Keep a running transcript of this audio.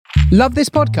Love this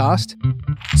podcast?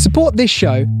 Support this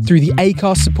show through the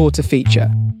Acast supporter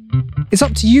feature. It's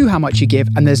up to you how much you give,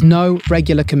 and there's no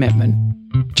regular commitment.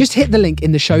 Just hit the link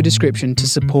in the show description to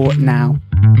support now.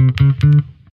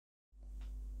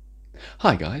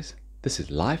 Hi guys, this is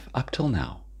Life Up Till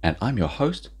Now, and I'm your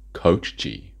host, Coach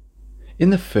G. In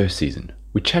the first season,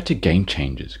 we chat to game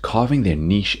changers carving their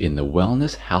niche in the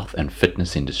wellness, health and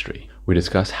fitness industry. We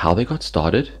discuss how they got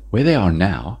started, where they are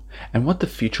now, and what the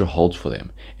future holds for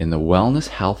them in the wellness,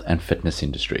 health and fitness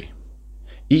industry.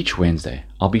 Each Wednesday,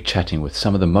 I'll be chatting with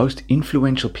some of the most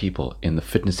influential people in the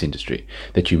fitness industry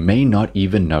that you may not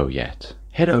even know yet.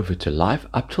 Head over to Life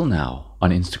Up Till Now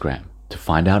on Instagram to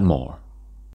find out more.